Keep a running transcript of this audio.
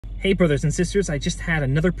Hey brothers and sisters, I just had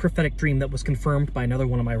another prophetic dream that was confirmed by another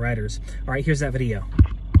one of my writers. All right, here's that video.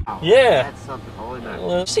 Yeah. That's something. Holy mackerel.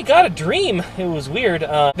 Well, she got a dream. It was weird.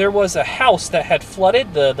 There was a house that had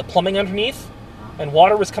flooded, the plumbing underneath, and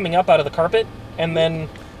water was coming up out of the carpet. And then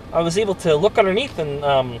I was able to look underneath,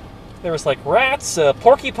 and there was like rats, a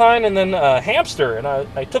porcupine, and then a hamster. And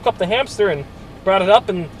I took up the hamster and brought it up,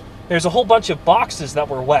 and there's a whole bunch of boxes that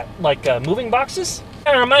were wet, like moving boxes.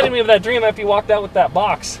 Kind of reminded me of that dream after you walked out with that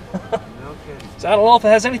box. No kidding. So I don't know if it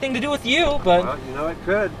has anything to do with you, but... Well, you know it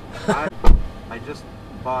could. I just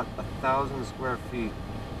bought 1,000 square feet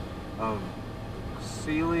of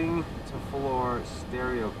ceiling to floor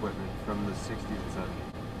stereo equipment from the 60s and 70s.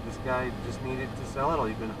 This guy just needed to sell it all.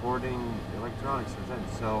 He'd been hoarding electronics since then.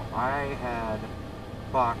 So I had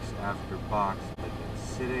box after box like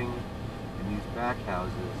sitting in these back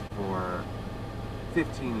houses for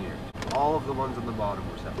 15 years. All of the ones on the bottom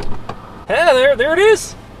were separate. Yeah, there it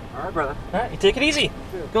is. All right, brother. All right, you take it easy.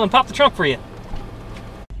 Go and pop the trunk for you.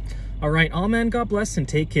 All right, amen, God bless, and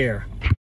take care.